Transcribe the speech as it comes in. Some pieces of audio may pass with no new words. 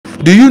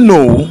Do you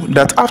know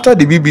that after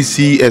the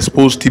BBC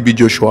exposed TB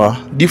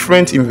Joshua,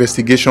 different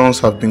investigations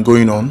have been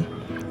going on?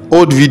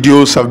 Old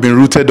videos have been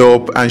rooted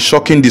up and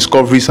shocking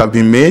discoveries have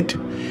been made.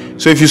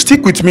 So if you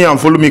stick with me and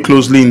follow me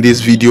closely in this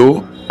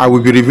video, I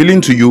will be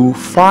revealing to you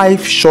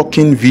 5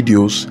 shocking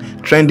videos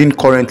trending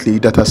currently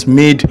that has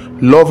made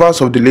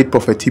lovers of the late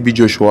Prophet TB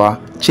Joshua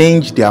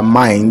change their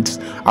minds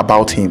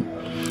about him.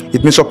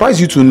 It may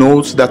surprise you to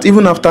note that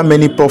even after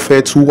many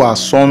prophets who are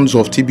sons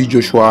of TB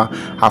Joshua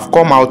have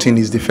come out in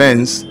his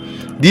defense,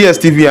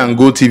 DSTV and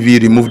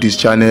GoTV removed his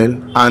channel,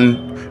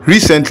 and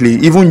recently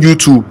even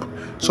YouTube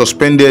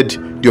suspended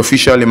the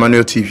official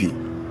Emmanuel TV.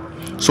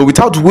 So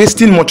without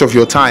wasting much of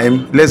your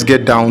time, let's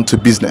get down to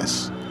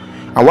business.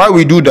 And while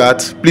we do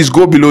that, please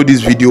go below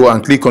this video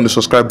and click on the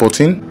subscribe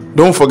button.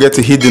 Don't forget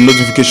to hit the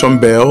notification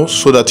bell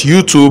so that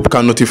YouTube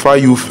can notify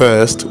you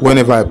first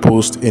whenever I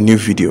post a new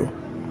video.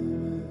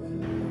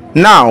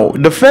 Now,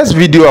 the first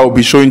video I will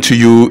be showing to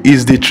you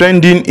is the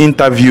trending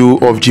interview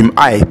of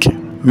Iyke.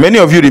 Many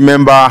of you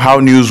remember how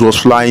news was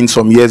flying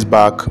some years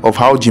back of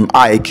how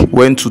Iyke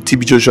went to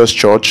TB Joshua's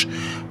church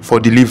for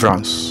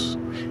deliverance.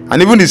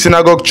 And even the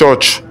synagogue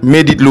church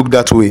made it look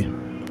that way.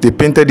 They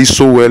painted it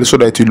so well so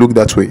that it would look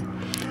that way.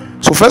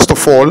 So first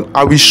of all,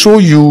 I will show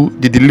you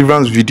the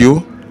deliverance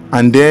video,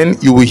 and then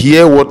you will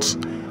hear what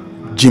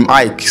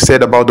Iyke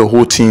said about the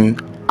whole thing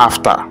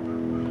after.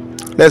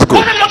 Let's go.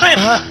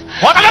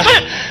 What am I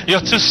doing?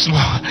 You're too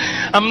small.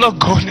 I'm not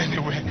going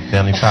anywhere.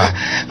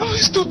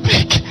 He's too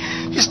big.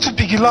 He's too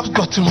big. He loves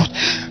God too much.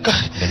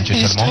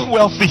 He's too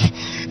wealthy.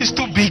 He's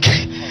too big.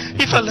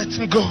 If I let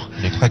him go,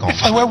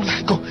 where will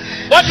I go?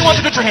 What do you want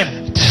to do to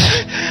him?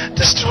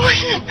 Destroy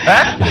him.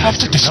 Huh? I have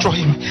to destroy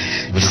him.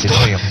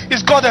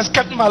 It's God has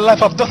kept my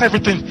life. I've done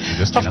everything.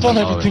 I've done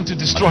everything to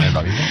destroy him.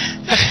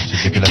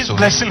 He keeps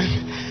blessing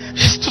him.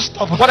 He's too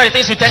stubborn. What are the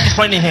things you intend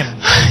destroying him?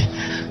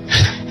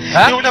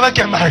 Huh? He will never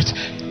get married.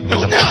 He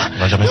will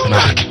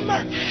never get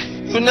married.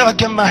 He will never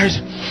get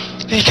married.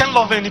 He can't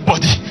love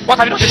anybody. What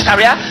have you done to his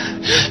career?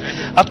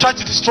 I've tried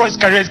to destroy his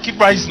career. He keeps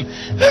rising.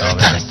 Every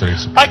time.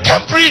 I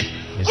can't breathe.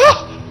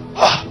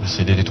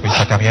 Essayer de détruire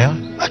sa carrière.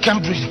 I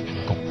can't breathe.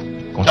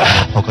 Continue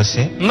à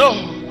progresser. No.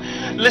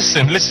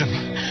 Listen.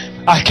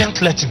 I can't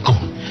let him go.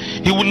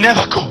 He will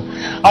never go.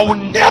 I will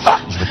never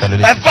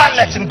ever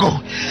let him go.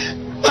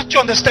 Don't you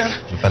understand?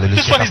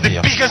 This one is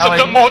the biggest of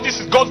them all. This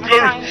is God's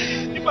glory.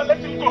 If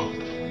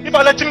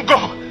I let him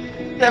go,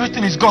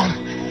 everything is gone.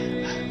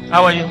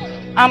 How are you?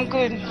 I'm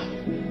good.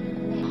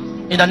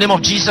 In the name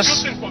of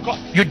Jesus,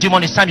 you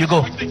demon, it's time you go.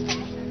 Out! In the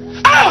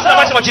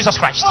mighty name of Jesus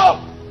Christ. Out!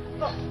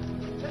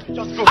 In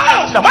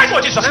the mighty name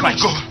of Jesus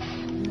Christ.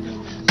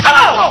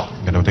 Out!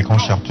 Le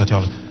déclencheur, tu vas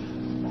dire,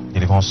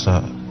 délivrance,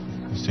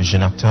 ce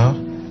jeune acteur.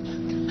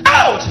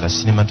 Out! C'est la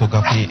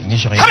cinématographie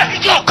nigérienne. Come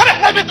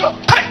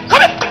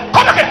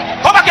back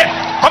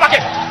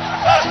here.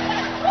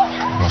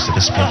 Cet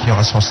esprit qui est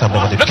responsable de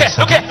Look it.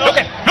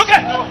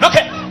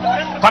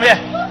 Come here.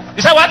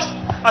 You say what?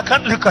 I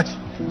can't look at you.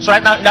 So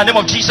right now, in the name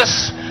of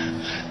Jesus,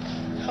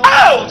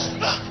 out!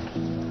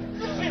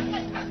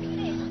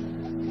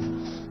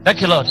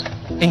 Thank you, Lord.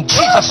 In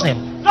Jesus'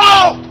 name.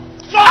 No!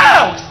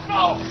 Out!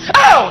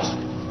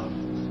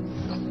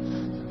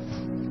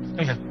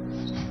 Okay.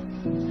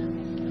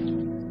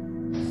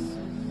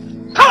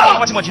 Come on, in the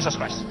mighty name of Jesus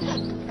Christ.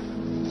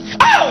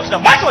 Out! In the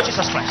mighty name of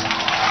Jesus Christ.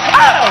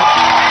 Out!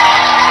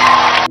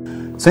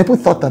 So people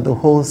thought that the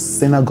whole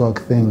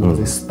synagogue thing was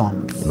a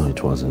stunt. No,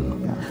 it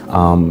wasn't.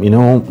 Yeah. You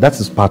know, that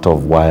is part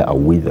of why I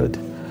withered.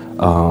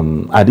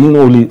 I didn't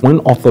only, when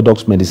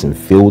Orthodox medicine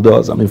failed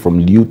us, I mean, from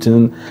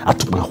Luton, I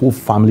took my whole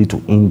family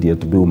to India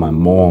to be with my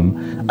mom,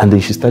 and then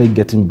she started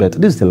getting better.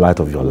 This is the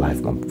light of your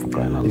life, Mom, for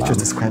crying out loud.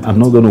 I'm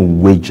not going to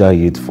wager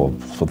it for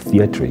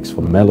theatrics,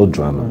 for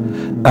melodrama.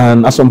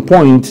 And at some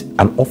point,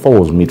 an offer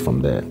was made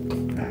from there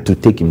to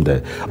take him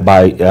there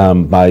by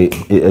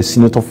a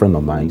senator friend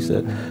of mine. He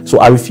said, so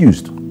I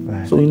refused.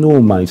 Right. So, you know,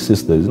 my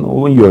sisters, you know,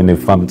 when you're in a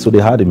family, so they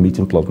had a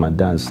meeting plus my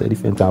dad said,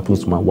 if anything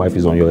happens to my wife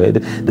is on your head.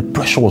 The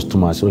pressure was too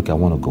much. I said, okay, I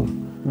want to go.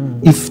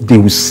 If they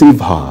will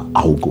save her,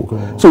 I will go.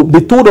 So they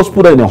told us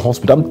put her in a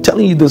hospital. I'm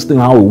telling you this thing,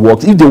 how it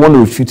works. If they want to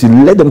refute it,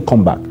 let them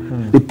come back.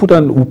 We put her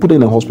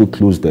in a hospital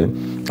close there.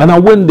 And I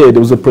went there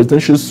was a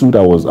presidential suit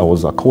I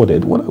was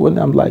accorded. When I went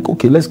there, I'm like,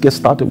 okay, let's get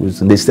started with this.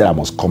 And they said I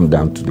must come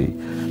down to the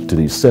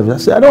service. I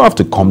said, I don't have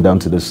to come down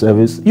to the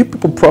service. You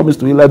people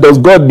promised me, like, does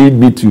God need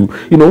me to,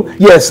 you know,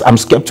 yes, I'm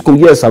skeptical.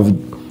 Yes,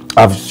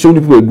 I've shown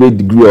people a great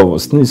degree of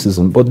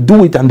cynicism, but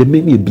do it and they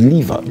make me a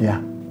believer.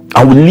 Yeah.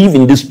 I will live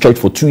in this church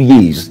for 2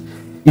 years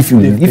if you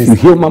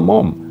heal my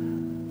mom.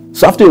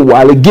 So after a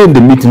while, again,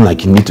 the meeting,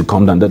 like, you need to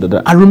come down.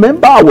 I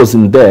remember I was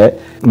in there.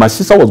 My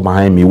sister was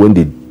behind me when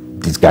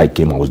this guy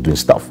came. I was doing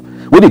stuff.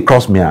 When they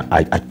crossed me,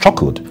 I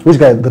chuckled. Which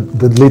guy?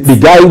 The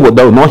guy,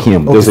 well, not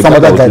him. Okay, some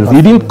other guy.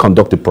 He didn't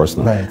conduct it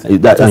personally. Right.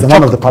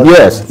 One of the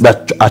yes,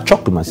 that I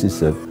chuckled. My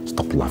sister said,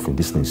 stop laughing.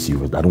 This thing is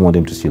serious. I don't want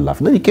them to see you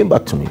laughing. Then he came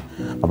back to me.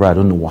 My brother, I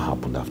don't know what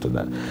happened after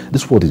that.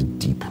 This world is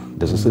deep.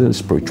 There's a certain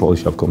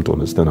spirituality I've come to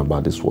understand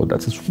about this world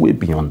that is way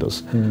beyond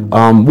us.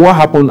 What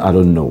happened, I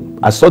don't know.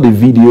 I saw the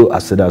video, I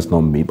said, that's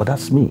not me, but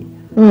that's me.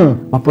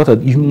 My brother,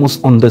 you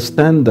must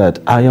understand that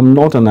I am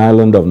not an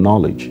island of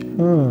knowledge.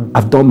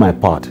 I've done my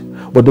part.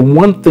 But the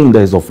one thing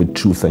that is of a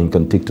truth that you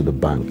can take to the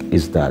bank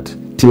is that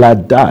till I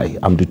die,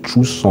 I'm the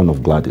true son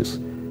of Gladys.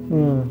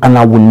 And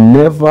I will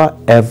never,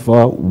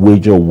 ever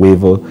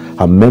waver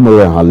her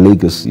memory and her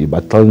legacy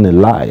by telling a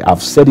lie.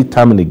 I've said it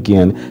time and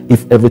again,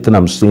 if everything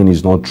I'm saying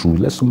is not true,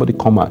 let somebody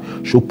come out,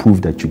 show proof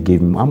that you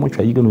gave me. How much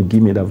are you going to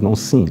give me that I've not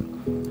seen?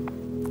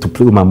 To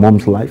play with my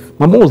mom's life?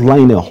 My mom was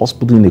lying in a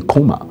hospital in a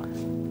coma.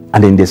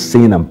 And then they're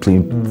saying I'm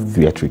playing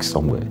theatrics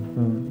somewhere.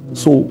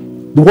 So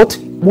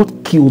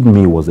what killed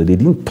me was that they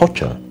didn't touch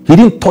her. He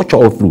didn't touch her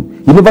all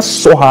through. He never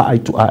saw her eye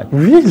to eye.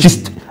 Really?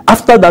 Just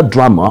after that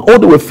drama, all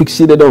they were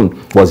fixated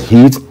on was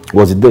hate,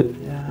 was it dead.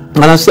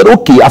 And I said,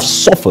 okay, I've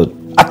suffered.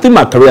 I think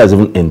my career has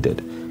even ended.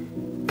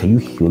 Can you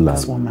heal her?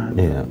 That's one man.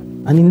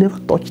 Yeah. And he never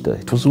touched her.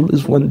 It was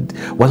always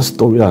one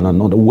story and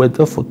another. We were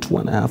there for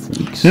 2.5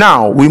 weeks.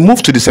 Now, we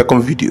move to the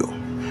second video.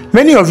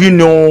 Many of you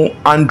know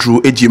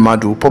Andrew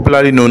Ejimadu,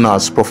 popularly known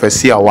as Prophet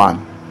Seer.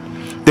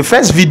 The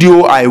first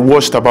video I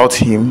watched about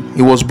him,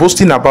 he was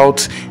boasting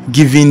about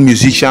giving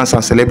musicians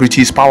and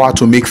celebrities power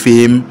to make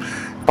fame,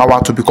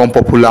 power to become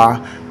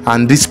popular,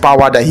 and this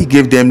power that he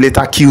gave them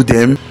later killed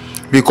them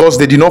because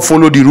they did not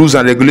follow the rules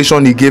and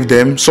regulations he gave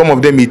them. Some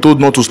of them he told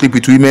not to sleep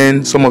with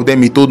women, some of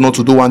them he told not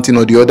to do one thing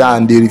or the other,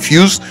 and they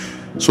refused,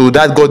 so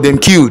that got them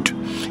killed.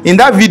 In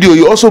that video,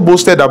 he also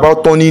boasted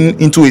about turning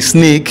into a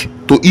snake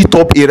to eat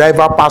up a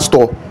rival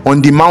pastor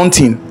on the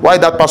mountain while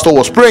that pastor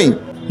was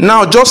praying.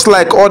 Now, just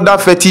like other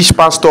fetish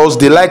pastors,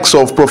 the likes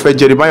of Prophet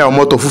Jeremiah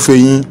Omoto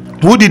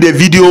Fufeyin, who did a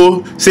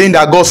video saying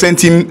that God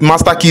sent him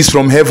master keys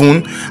from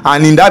heaven,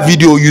 and in that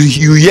video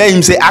you hear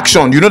him say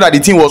action, you know that the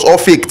thing was all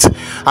faked,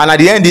 and at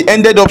the end he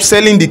ended up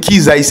selling the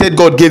keys that he said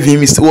God gave him.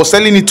 He was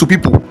selling it to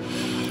people.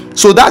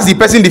 So that's the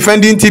person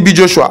defending TB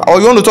Joshua. Or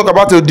you want to talk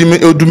about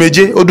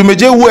Odumeje?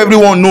 Odumeje, who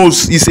everyone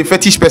knows is a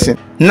fetish person.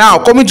 Now,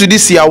 coming to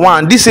this Seer,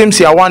 this same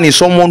Seer is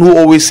someone who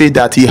always says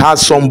that he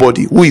has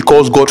somebody who he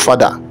calls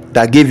Godfather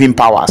that gave him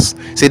powers.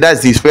 Say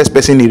that's the first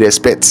person he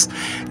respects.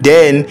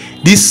 Then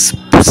this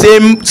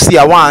same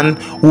Seer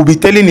will be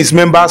telling his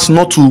members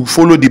not to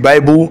follow the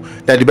Bible,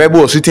 that the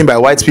Bible was written by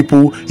white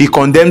people. He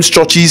condemns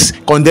churches,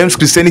 condemns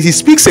Christianity, he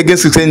speaks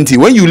against Christianity.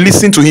 When you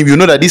listen to him, you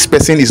know that this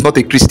person is not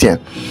a Christian.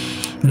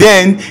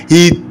 Then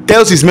he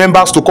tells his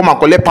members to come and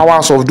collect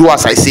powers of do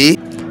as I say.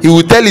 He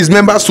will tell his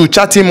members to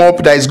chat him up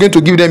that is going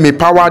to give them a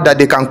power that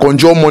they can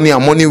conjure money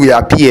and money will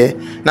appear.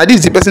 Now this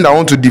is the person that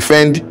wants to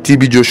defend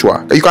TB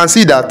Joshua. You can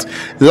see that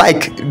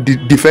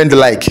defend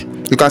like.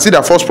 You can see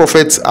that false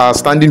prophets are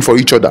standing for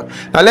each other.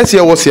 Now let's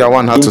hear what Seer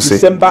had to say.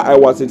 In December, I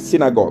was in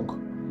synagogue.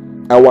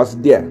 I was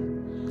there.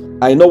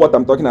 I know what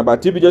I'm talking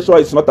about. TB Joshua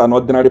is not an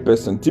ordinary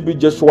person. TB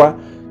Joshua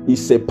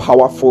is a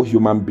powerful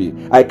human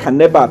being. I can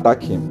never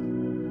attack him.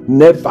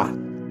 Never.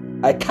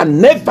 I can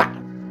never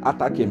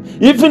attack him.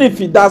 Even if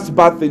he does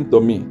bad thing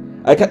to me,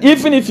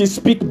 even if he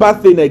speaks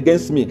bad thing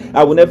against me,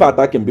 I will never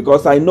attack him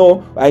because I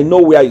know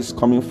where he's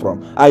coming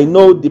from. I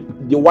know the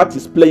what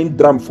is playing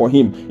drum for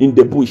him in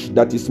the bush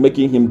that is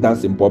making him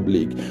dance in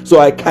public. So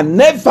I can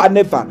never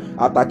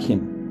attack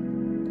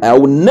him. I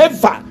will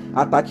never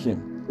attack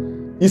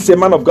him. He's a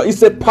man of God.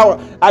 He's a power.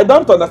 I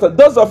don't understand.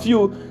 Those of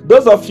you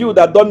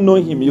that don't know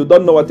him, you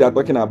don't know what they are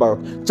talking about.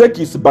 Check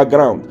his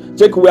background.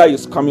 Check where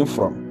he's coming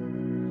from.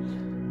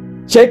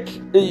 Check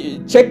him.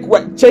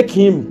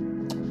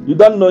 You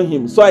don't know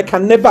him, so I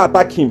can never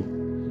attack him.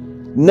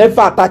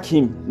 Never attack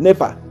him.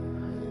 Never.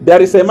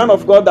 There is a man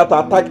of God that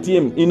attacked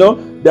him. You know,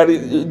 there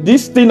is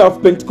this thing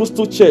of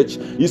Pentecostal church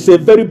is a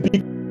very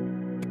big.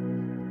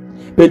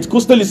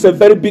 Pentecostal is a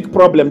very big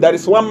problem. There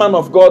is one man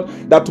of God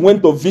that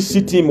went to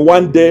visit him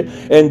one day,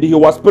 and he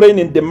was praying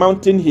in the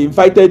mountain. He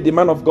invited the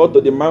man of God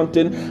to the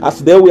mountain.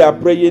 As they were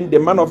praying, the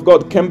man of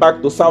God came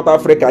back to South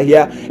Africa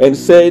here and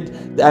said,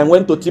 I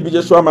went to TB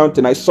Joshua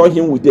mountain. I saw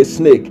him with a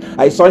snake.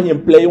 I saw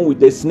him playing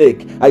with a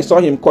snake. I saw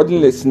him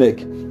cuddling a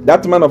snake.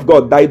 That man of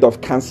God died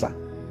of cancer.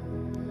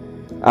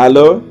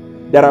 Hello?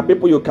 There are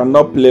people you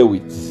cannot play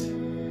with.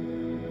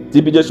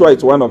 TB Joshua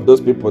is one of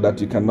those people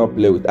that you cannot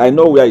play with. I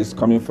know where he's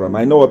coming from.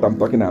 I know what I'm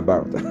talking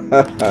about.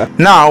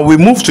 Now we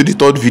move to the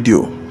third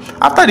video.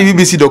 After the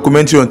BBC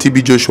documentary on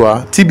TB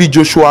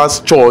Joshua's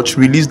church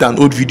released an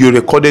old video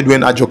recorded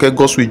when Ajoke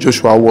Gospel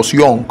Joshua was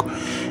young.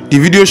 The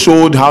video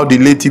showed how the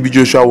late TB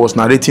Joshua was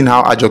narrating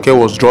how Ajoke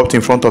was dropped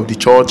in front of the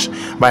church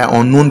by an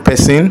unknown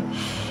person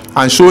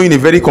and showing a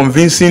very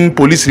convincing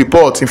police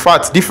report. In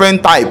fact,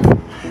 different type.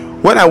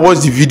 When I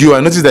watched the video, I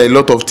noticed that a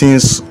lot of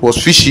things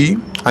was fishy,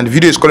 and the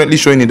video is currently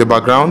showing in the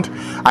background.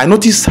 I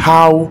noticed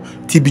how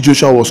TB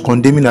Joshua was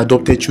condemning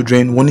adopted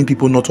children, warning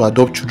people not to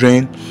adopt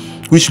children,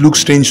 which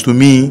looks strange to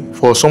me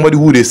for somebody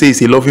who they say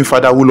is a loving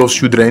father who loves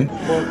children.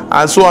 And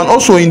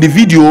also in the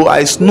video,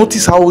 I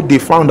noticed how they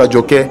found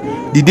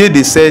Ajoke the day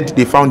they said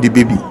they found the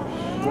baby.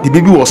 The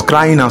baby was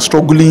crying and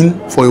struggling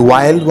for a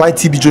while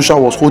TB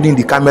Joshua was holding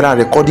the camera and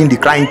recording the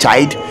crying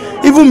child.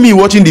 Even me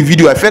watching the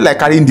video, I felt like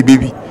carrying the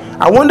baby.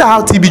 I wonder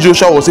how TB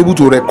Joshua was able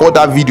to record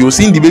that video,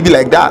 seeing the baby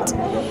like that.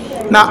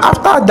 Now,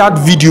 after that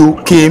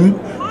video came,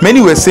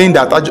 many were saying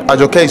that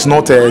Ajoke is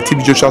not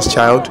TB Joshua's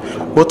child.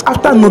 But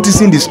after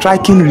noticing the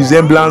striking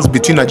resemblance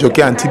between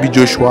Ajoke and TB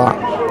Joshua,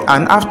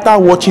 and after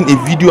watching a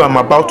video I'm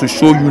about to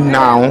show you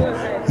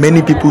now,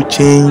 many people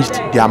changed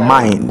their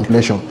mind.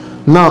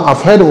 Now,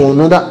 I've heard of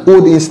another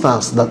old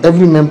instance that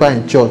every member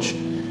in church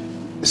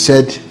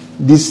said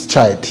this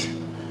child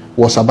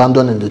was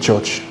abandoned in the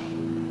church.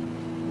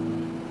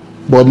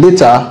 But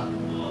later,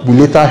 we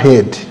later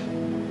heard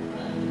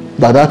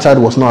that that child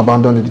was not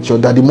abandoned in the church,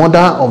 that the mother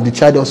of the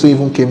child also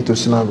even came to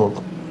synagogue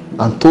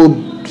and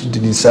told the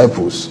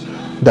disciples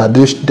that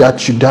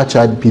that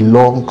child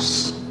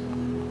belongs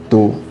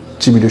to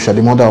TB Joshua,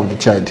 the mother of the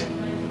child.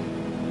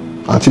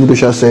 And TB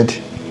Joshua said,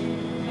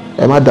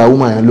 so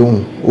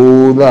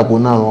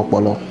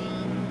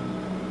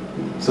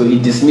he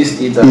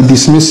dismissed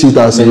it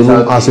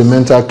as a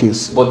mental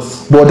case. But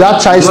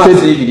that child stayed.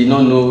 As if he did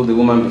not know the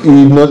woman before.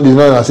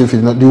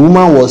 The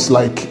woman was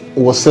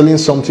selling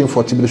something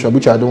for TB Joshua,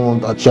 which I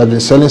don't want. She had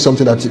been selling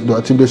something that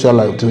TB Joshua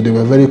liked. So they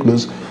were very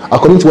close.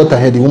 According to what I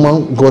heard, the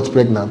woman got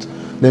pregnant.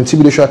 Then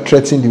TB Joshua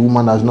threatened the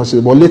woman as not.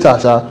 But later,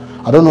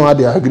 I don't know how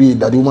they agreed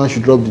that the woman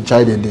should drop the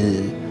child in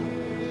the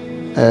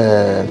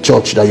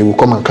church, that he will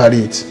come and carry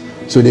it.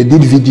 So they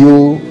did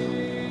video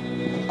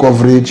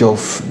coverage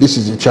of this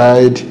is the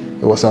child.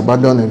 It was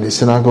abandoned in the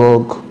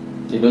synagogue.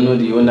 They don't know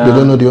the owner. They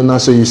don't know the owner,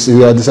 so he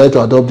decided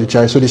to adopt the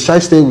child. So the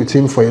child stayed with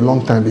him for a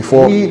long time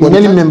before.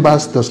 Many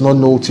members does not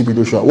know TB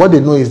Joshua. What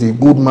they know is the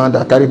good man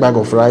that carry bag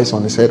of rice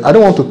on his head. I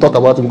don't want to talk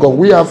about him because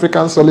we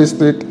Africans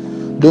solistic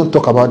don't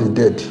talk about the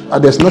dead.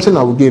 And there's nothing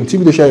I will give him.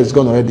 TB Joshua is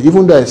gone already.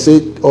 Even though I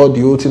say all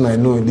the old thing I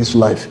know in this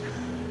life,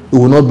 it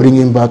will not bring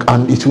him back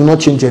and it will not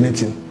change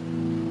anything.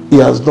 He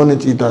has done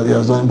it, he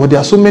has done it. But there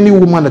are so many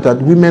women that are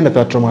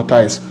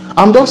traumatized.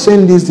 I'm just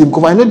saying this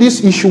because I know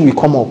this issue will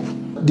come up.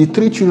 The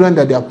 3 children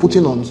that they are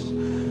putting on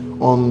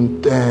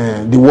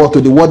the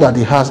word that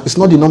he has, it's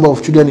not the number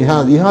of children he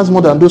has. He has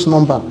more than those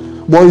number.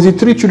 But it's the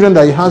 3 children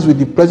that he has with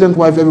the present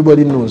wife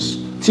everybody knows.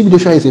 TB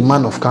Joshua is a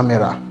man of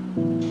camera.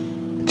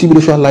 TB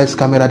Joshua likes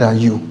camera than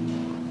you.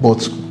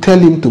 But tell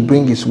him to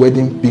bring his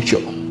wedding picture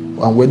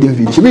and wedding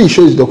video. Maybe he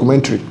shows his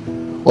documentary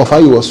of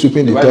how he was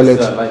sweeping the toilet.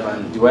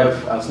 The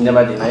wife has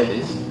never denied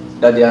this,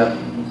 that they are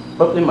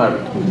properly married.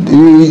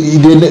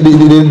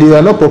 They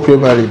are not properly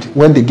married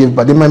when they gave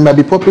birth. They might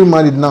be properly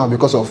married now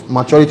because of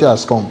maturity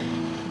has come.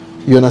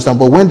 You understand?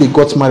 But when they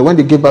got married, when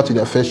they gave birth to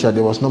their first child,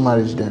 there was no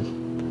marriage then.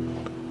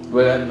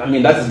 Well, I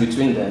mean, that is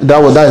between them.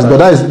 That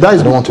is I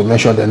don't want to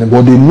mention them,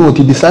 but they know,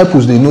 the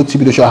disciples, they know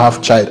TB Joshua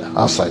have child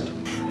outside.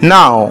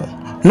 Now,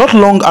 not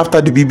long after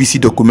the BBC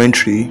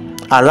documentary,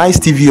 Arise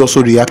TV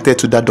also reacted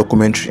to that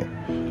documentary.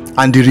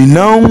 And the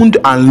renowned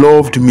and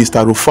loved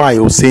Mr. Rufai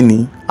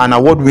Oseni, an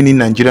award-winning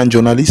Nigerian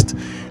journalist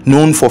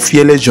known for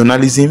fearless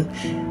journalism,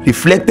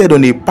 reflected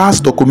on a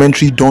past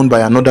documentary done by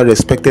another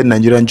respected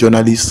Nigerian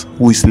journalist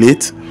who is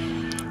late,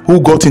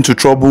 who got into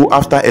trouble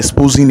after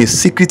exposing a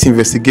secret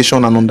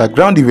investigation and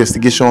underground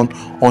investigation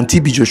on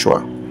TB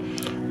Joshua.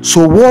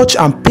 So watch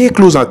and pay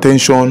close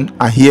attention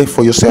and hear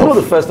for yourself. You know,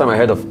 the first time I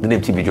heard of the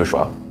name TB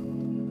Joshua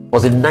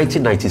was in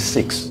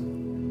 1996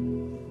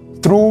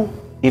 through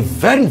a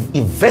very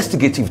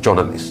investigative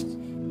journalist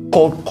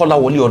called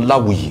Kolawole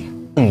Olawuyi.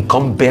 And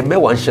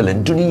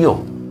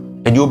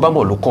you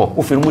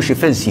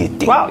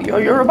Wow, you're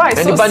Yoruba.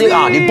 Anybody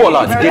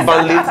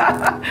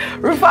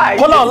Rufai,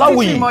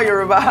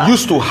 Kolawole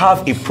used to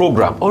have a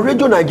program on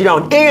Radio Nigeria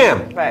on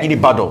AM in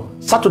Ibadan,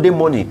 Saturday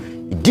morning.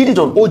 He did it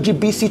on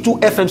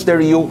OGBC2 FM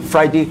stereo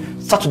Friday,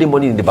 Saturday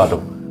morning in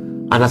Ibadan.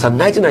 And as of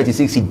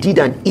 1996, he did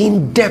an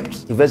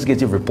in-depth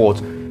investigative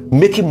report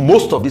making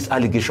most of these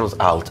allegations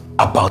out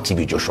about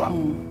TB Joshua.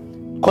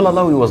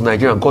 Kolawole was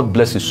Nigerian, God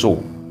bless his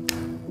soul.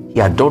 He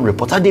had done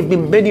reports, and there have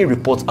been many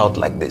reports out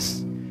like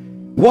this.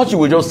 What you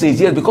will just say is,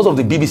 yes, because of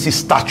the BBC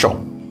stature,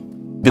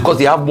 because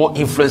they have more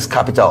influence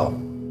capital,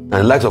 and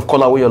the likes of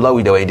Kolawole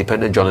Olawuyi, they were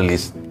independent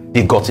journalists,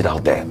 they got it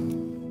out there.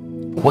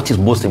 What is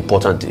most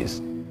important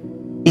is,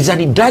 it's an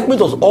indictment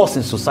of us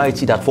in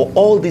society that for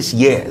all these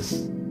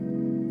years,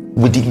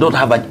 we did not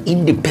have an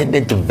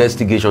independent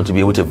investigation to be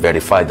able to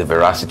verify the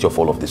veracity of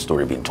all of this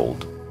story being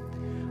told.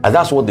 And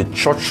that's what the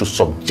church should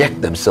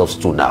subject themselves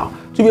to now,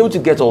 to be able to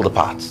get all the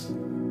parts.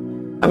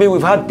 I mean,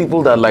 we've had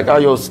people that, like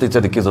Ajoke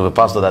stated the case of a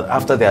pastor, that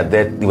after their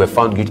death, they were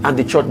found guilty and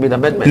the church made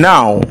amendments.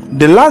 Now,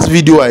 the last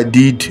video I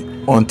did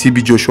on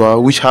TB Joshua,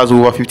 which has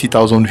over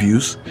 50,000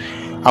 views,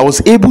 I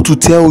was able to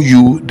tell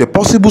you the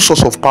possible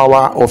source of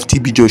power of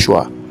TB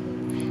Joshua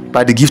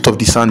by the gift of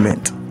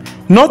discernment,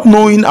 not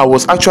knowing I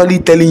was actually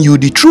telling you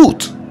the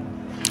truth.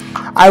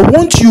 I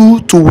want you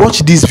to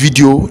watch this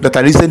video that I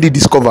recently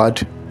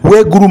discovered,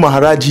 where Guru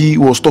Maharaj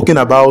was talking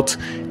about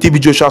TB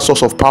Joshua's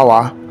source of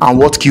power and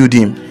what killed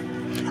him.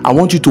 I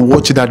want you to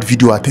watch that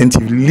video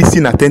attentively,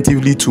 listen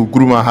attentively to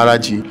Guru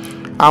Maharaj,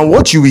 and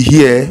what you will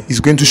hear is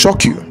going to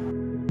shock you.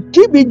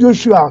 TB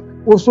Joshua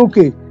was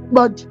okay.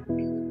 But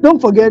don't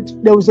forget,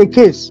 there was a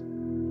case.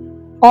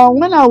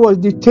 When I was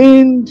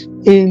detained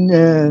in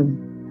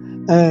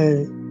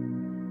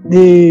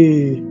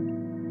the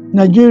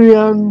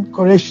Nigerian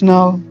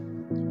Correctional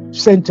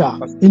Center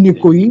in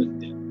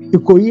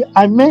Iyke,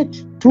 I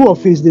met 2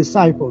 of his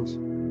disciples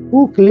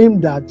who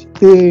claimed that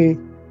they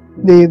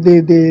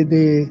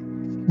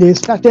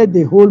started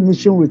the whole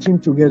mission with him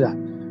together.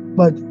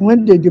 But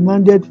when they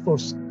demanded for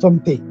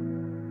something,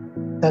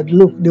 that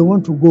look, they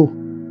want to go,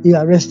 he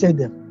arrested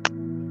them.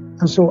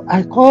 And so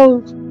I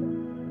called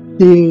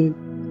the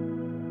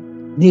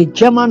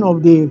chairman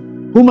of the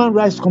Human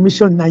Rights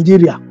Commission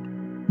Nigeria,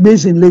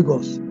 based in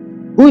Lagos,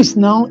 who is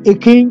now a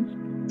king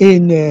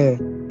in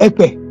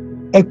Iyke.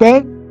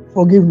 Iyke,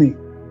 forgive me.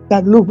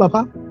 That look,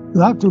 Papa,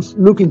 you have to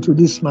look into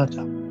this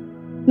matter.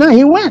 Now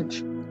he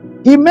went.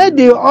 He met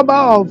the Oba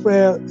of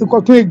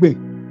Ikotuigbe.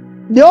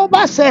 The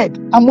Oba said,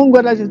 among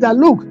others, that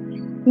look,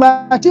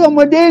 Mati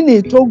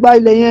Omodeni told by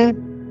Leyen,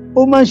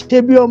 Oman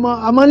Shebi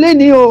Oma,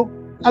 Amaleni o,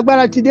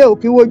 Agbara Tide o,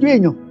 Kiwoju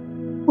Enyo.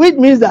 Which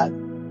means that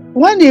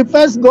when he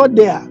first got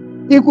there,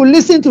 he could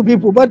listen to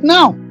people. But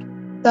now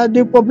that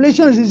the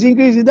population is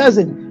increasing, he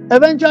doesn't.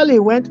 Eventually he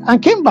went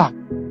and came back.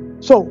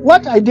 So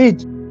what I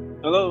did,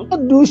 Hello?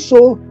 not do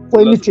so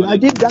for anything. I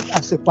did that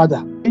as a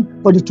father,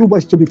 for the 2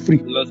 boys to be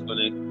free.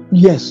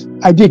 Yes,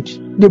 I did.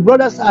 The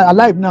brothers are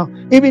alive now.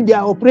 Even they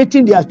are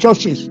operating their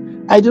churches.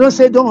 I did not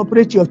say don't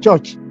operate your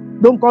church.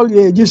 Don't call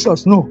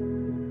Jesus. No.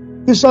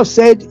 Jesus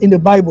said in the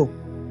Bible,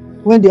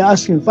 when they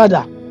asked him,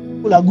 Father,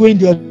 people are going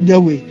their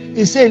way.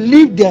 He said,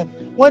 leave them.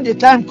 When the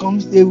time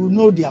comes, they will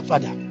know their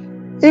father.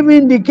 Even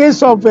in the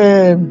case of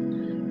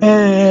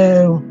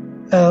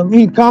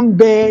Income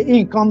Bay,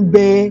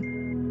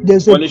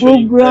 there's a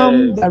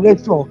program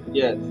director.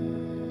 Yes.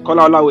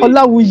 Olawuyi.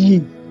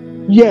 Olawuyi.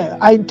 Yeah,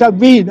 I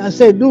intervened and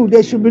said, dude,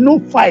 there should be no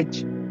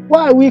fight.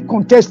 Why are we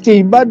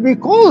contesting? But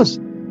because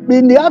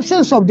in the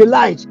absence of the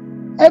light,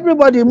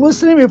 everybody,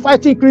 Muslim is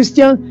fighting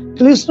Christian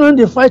is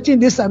fighting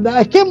this and that.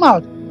 I came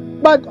out.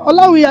 But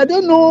Olawuyi, I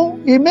don't know,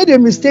 he made a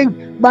mistake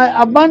by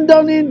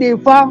abandoning the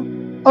far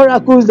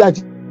oracles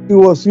that he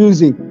was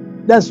using.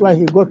 That's why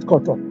he got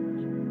caught up.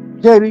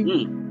 Jerry,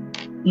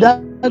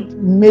 that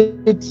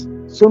made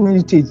so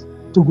many things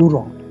to go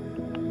wrong.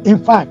 In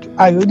fact,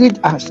 I did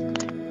ask.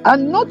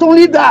 And not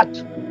only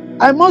that,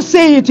 I must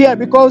say it here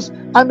because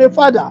I'm a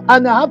father,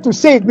 and I have to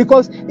say it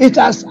because it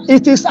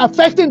is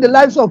affecting the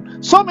lives of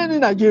so many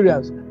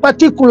Nigerians,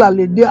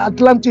 particularly the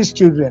Atlantis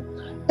children.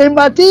 In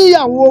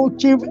Batiyawo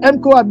Chief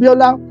Mko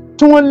Abiola,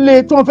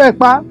 Tunle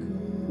Tunfekpa,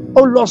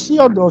 Olosi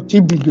Odo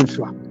TB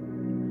Joshua.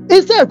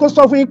 Instead, because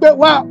of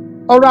wow,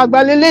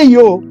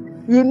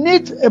 you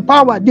need a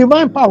power,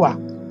 divine power,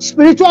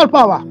 spiritual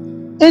power.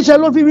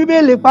 Inshallah, fi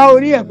Bíbélì pa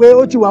orí ẹ̀ pé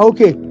ó ti wà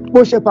okay.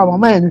 Bó ṣe pa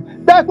màmá ẹ̀ ni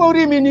bẹ́ẹ̀ pé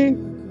orí mi ni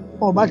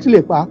ọba tí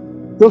lè pa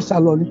yóò sá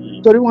lọ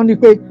ni torí wọ́n ní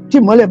pé tí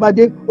ìmọ́lẹ̀ bá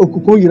dé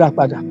òkùnkùn yíra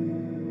padà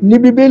ní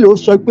Bíbélì ó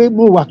sọ pé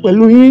mo wà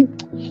pẹ̀lú yín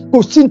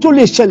kò sí tó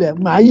lè ṣẹlẹ̀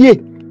màá yè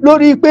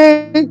lórí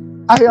pé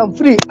I am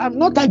free. I'm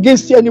not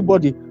against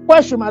anybody.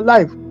 Why should my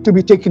life to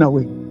be taken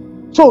away?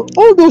 So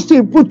all those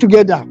things put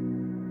together,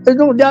 you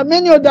know, there are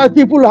many other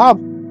people who have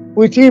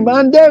with him.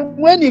 And then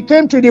when he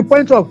came to the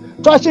point of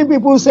touching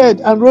people's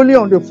head and rolling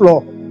on the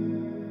floor,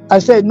 I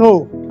said,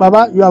 no,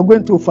 Baba, you are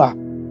going too far.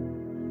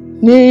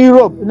 In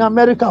Europe, in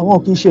America, they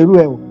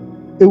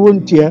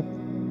won't hear.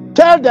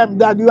 Tell them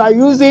that you are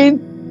using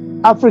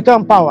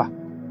African power.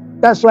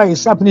 That's why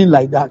it's happening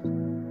like that.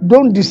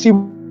 Don't deceive.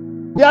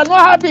 They are not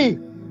happy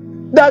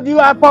that you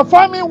are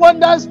performing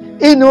wonders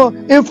in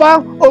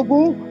Ifa,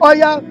 Ogun,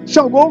 Oya,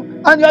 Shango,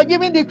 and you are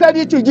giving the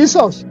credit to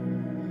Jesus.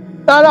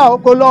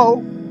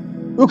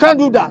 You can't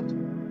do that.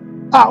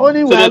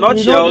 Only so they're not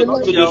sure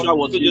Joshua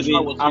was using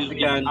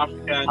African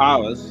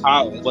powers.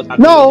 But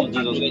no,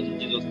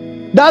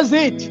 that's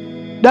it.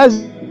 That's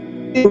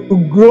it. To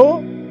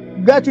grow,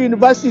 get to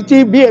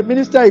university, be a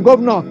minister, a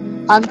governor,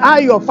 and I,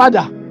 your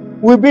father,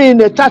 will be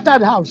in a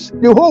tattered house.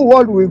 The whole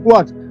world will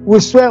what? Will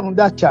swear on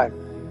that child.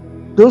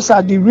 Those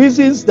are the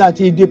reasons that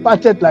he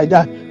departed like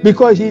that,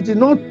 because he did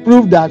not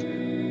prove that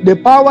the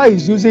power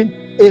he's using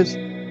is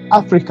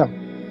African.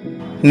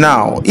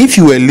 Now, if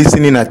you were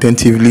listening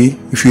attentively,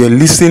 if you were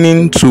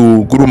listening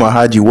to Guru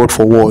Maharaj word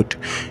for word,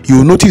 you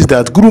will notice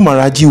that Guru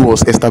Maharaj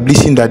was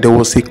establishing that there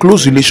was a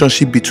close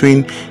relationship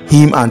between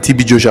him and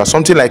TB Joshua,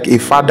 something like a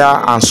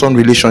father and son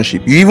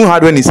relationship. You even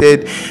heard when he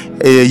said,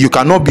 you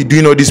cannot be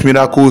doing all this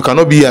miracle, you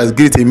cannot be as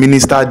great a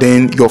minister,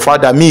 then your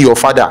father, me, your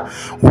father,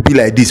 will be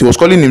like this. He was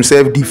calling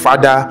himself the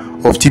father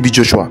of TB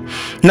Joshua.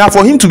 Now,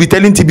 for him to be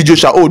telling TB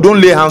Joshua, oh, don't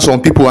lay hands on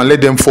people and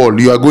let them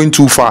fall, you are going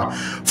too far.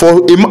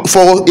 For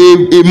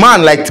a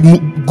man like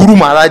Guru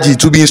Maharaj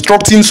to be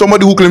instructing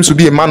somebody who claims to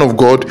be a man of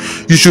God,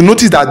 you should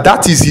notice that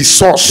that is his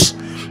source.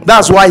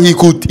 That's why he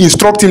could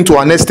instruct him to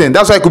an extent.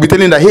 That's why he could be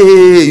telling that,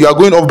 hey, you are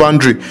going off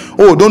boundary.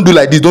 Oh, don't do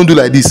like this, don't do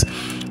like this.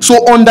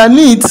 So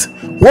underneath,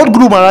 what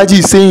Guru Maharaj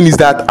is saying is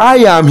that I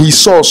am his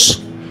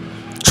source.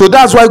 So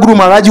that's why Guru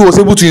Maharaj was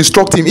able to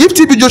instruct him. If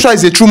TB Joshua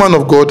is a true man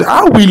of God,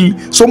 how will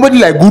somebody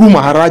like Guru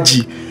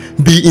Maharaj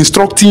be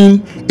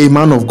instructing a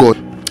man of God.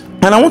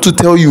 And I want to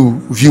tell you,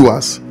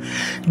 viewers,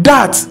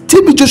 that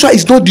TB Joshua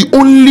is not the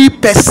only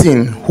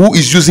person who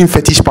is using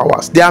fetish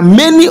powers. There are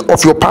many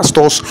of your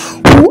pastors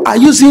who are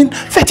using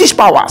fetish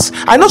powers.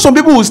 I know some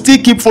people will still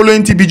keep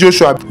following TB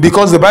Joshua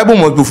because the Bible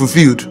must be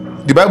fulfilled.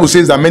 The Bible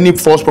says that many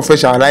false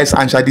prophets shall arise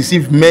and shall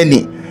deceive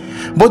many.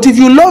 But if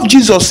you love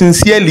Jesus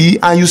sincerely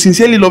and you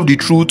sincerely love the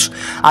truth,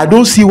 I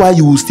don't see why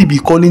you will still be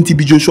calling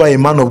TB Joshua a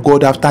man of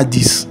God after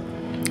this.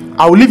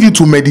 I will leave you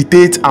to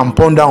meditate and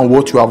ponder on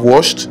what you have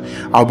watched.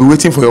 I'll be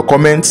waiting for your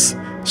comments.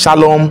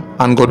 Shalom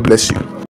and God bless you.